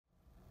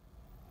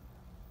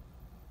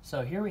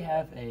So here we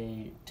have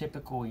a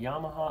typical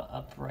Yamaha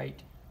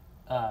upright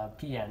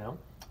piano,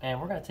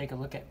 and we're going to take a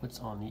look at what's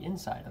on the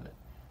inside of it.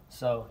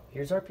 So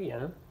here's our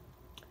piano,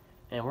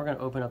 and we're going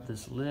to open up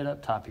this lid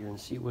up top here and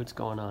see what's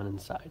going on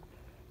inside.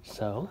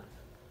 So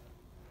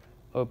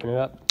open it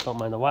up, don't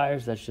mind the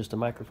wires, that's just a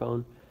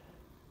microphone.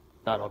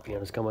 Not all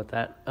pianos come with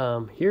that.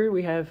 Here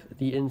we have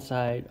the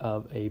inside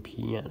of a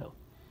piano.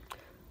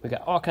 We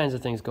got all kinds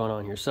of things going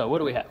on here. So what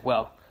do we have?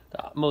 Well,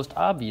 the most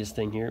obvious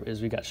thing here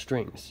is we got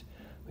strings.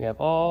 We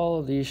have all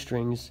of these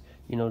strings.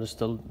 You notice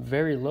the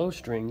very low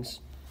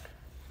strings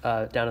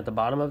down at the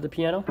bottom of the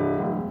piano.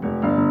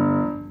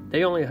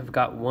 They only have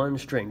got one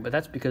string, but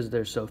that's because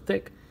they're so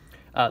thick,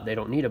 they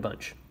don't need a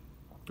bunch.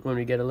 When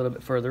we get a little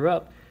bit further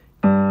up,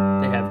 they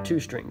have two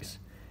strings.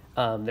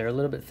 They're a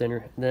little bit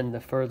thinner. Then the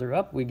further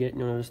up we get,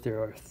 notice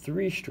there are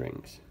three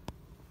strings.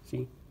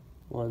 See?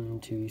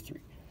 1, 2,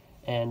 3.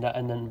 And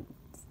then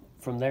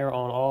from there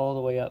on all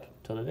the way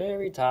up to the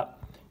very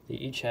top, they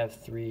each have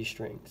 3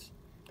 strings.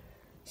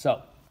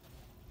 So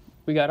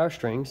we got our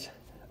strings.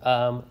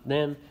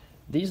 Then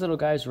these little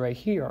guys right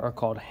here are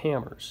called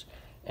hammers.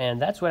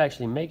 And that's what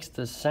actually makes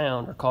the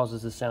sound, or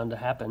causes the sound to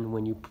happen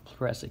when you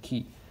press a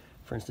key.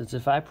 For instance,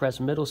 if I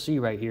press middle C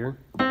right here,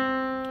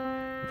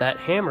 that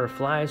hammer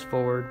flies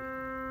forward,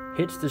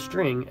 hits the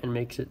string, and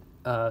makes it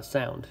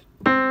sound.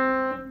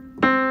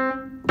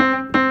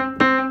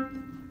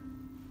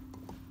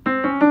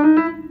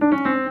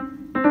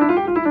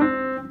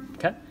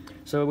 Okay,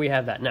 so we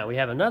have that. Now we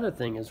have another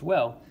thing as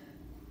well.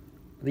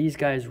 These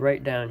guys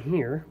right down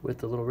here with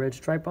the little red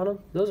stripe on them,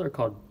 those are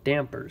called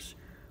dampers.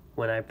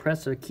 When I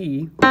press a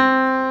key, the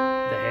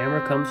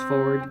hammer comes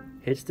forward,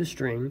 hits the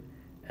string,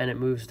 and it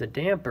moves the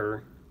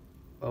damper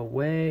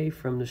away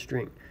from the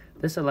string.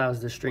 This allows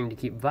the string to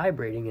keep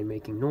vibrating and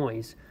making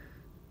noise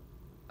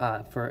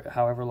for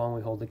however long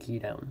we hold the key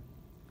down.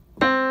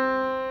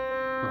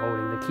 I'm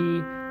holding the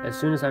key. As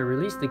soon as I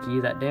release the key,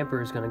 that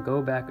damper is going to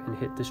go back and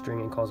hit the string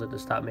and cause it to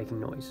stop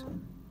making noise.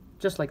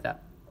 Just like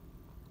that.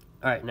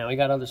 Alright, now we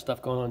got other stuff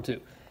going on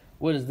too.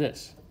 What is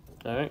this?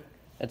 Alright,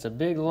 it's a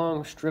big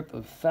long strip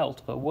of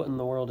felt, but what in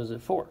the world is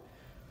it for?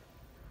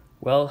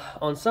 Well,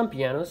 on some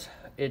pianos,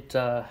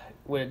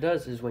 what it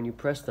does is when you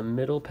press the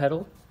middle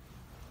pedal,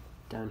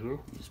 down here,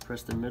 you just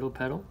press the middle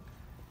pedal,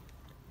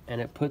 and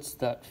it puts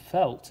that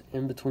felt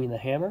in between the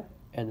hammer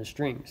and the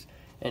strings,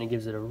 and it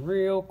gives it a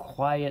real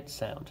quiet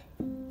sound.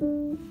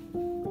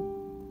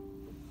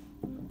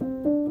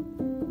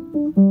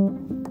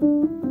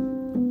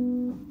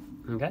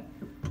 Okay?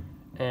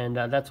 And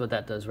that's what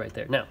that does right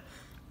there. Now,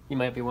 you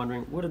might be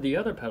wondering, what do the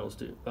other pedals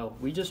do? Well,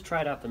 we just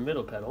tried out the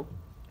middle pedal.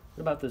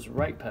 What about this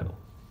right pedal?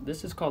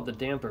 This is called the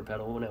damper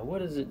pedal. Now, what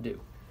does it do?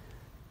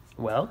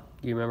 Well,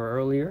 you remember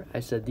earlier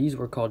I said these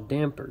were called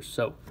dampers.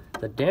 So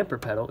the damper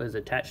pedal is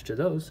attached to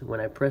those.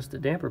 When I press the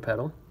damper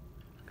pedal,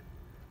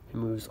 it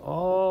moves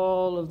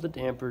all of the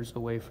dampers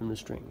away from the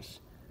strings.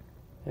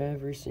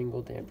 Every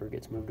single damper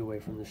gets moved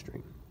away from the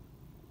string.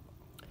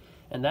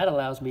 And that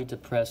allows me to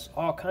press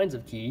all kinds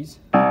of keys,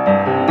 and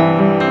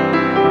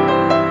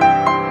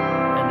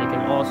they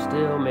can all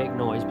still make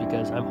noise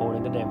because I'm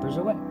holding the dampers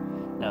away.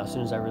 Now, as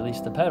soon as I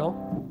release the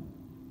pedal,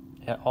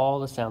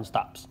 all the sound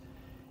stops.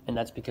 And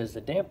that's because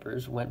the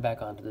dampers went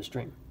back onto the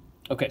string.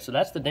 Okay, so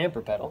that's the damper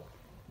pedal.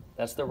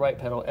 That's the right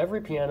pedal. Every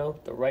piano,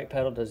 the right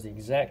pedal does the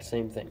exact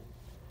same thing.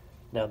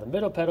 Now, the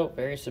middle pedal,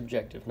 very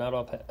subjective. Not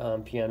all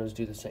pianos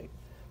do the same.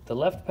 The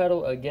left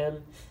pedal,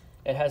 again,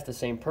 it has the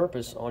same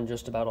purpose on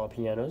just about all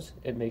pianos.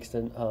 It makes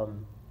it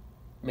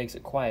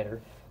quieter,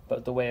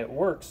 but the way it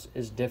works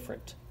is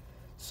different.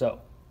 So,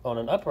 on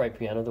an upright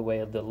piano, the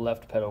way the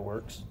left pedal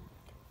works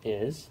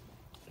is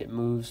it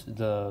moves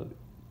the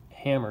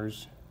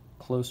hammers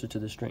closer to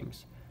the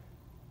strings.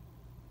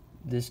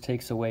 This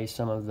takes away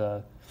some of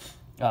the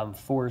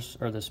force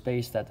or the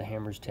space that the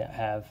hammers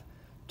have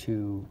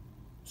to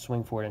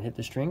swing forward and hit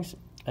the strings,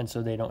 and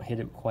so they don't hit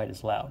it quite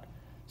as loud.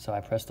 So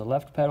I press the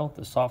left pedal,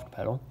 the soft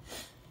pedal,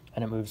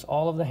 and it moves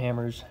all of the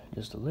hammers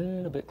just a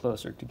little bit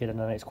closer to get a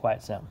nice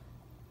quiet sound.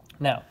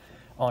 Now,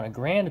 on a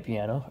grand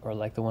piano, or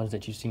like the ones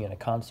that you see in a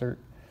concert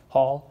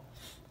hall,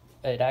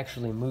 it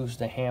actually moves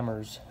the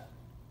hammers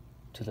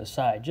to the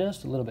side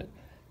just a little bit.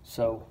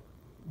 So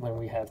when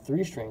we have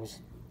 3 strings,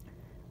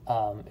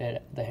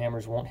 the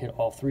hammers won't hit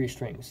all 3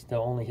 strings.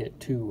 They'll only hit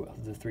 2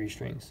 of the 3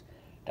 strings.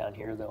 Down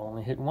here, they'll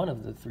only hit 1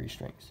 of the 3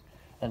 strings,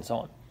 and so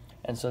on.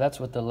 And so that's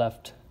what the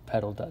left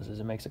pedal does,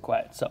 is it makes it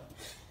quiet. So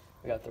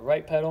we got the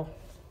right pedal,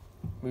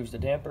 moves the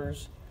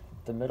dampers.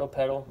 The middle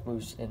pedal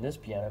moves, in this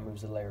piano,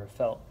 moves the layer of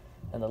felt.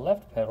 And the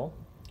left pedal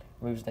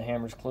moves the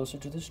hammers closer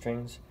to the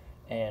strings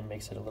and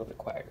makes it a little bit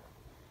quieter.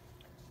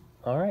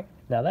 All right,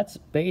 now that's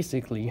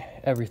basically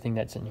everything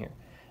that's in here.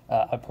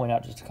 I'll point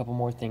out just a couple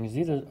more things.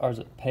 These are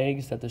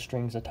pegs that the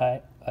strings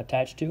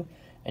attach to,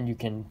 and you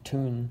can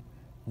tune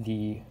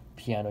the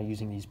piano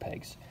using these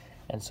pegs.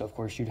 And so, of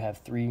course, you'd have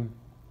 3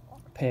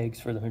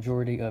 pegs for the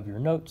majority of your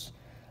notes.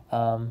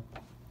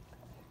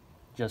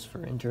 Just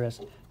for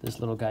interest, this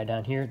little guy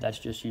down here, that's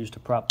just used to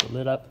prop the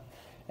lid up.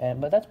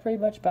 But that's pretty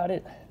much about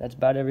it. That's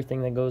about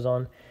everything that goes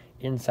on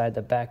inside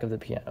the back of the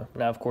piano.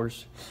 Now, of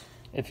course,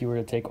 if you were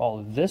to take all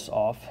of this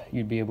off,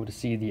 you'd be able to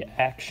see the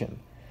action.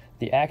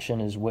 The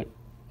action is what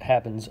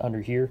happens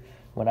under here.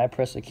 When I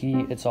press a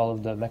key, it's all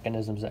of the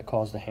mechanisms that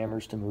cause the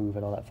hammers to move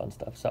and all that fun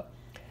stuff. So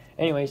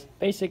anyways,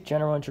 basic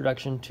general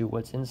introduction to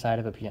what's inside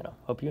of a piano.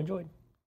 Hope you enjoyed.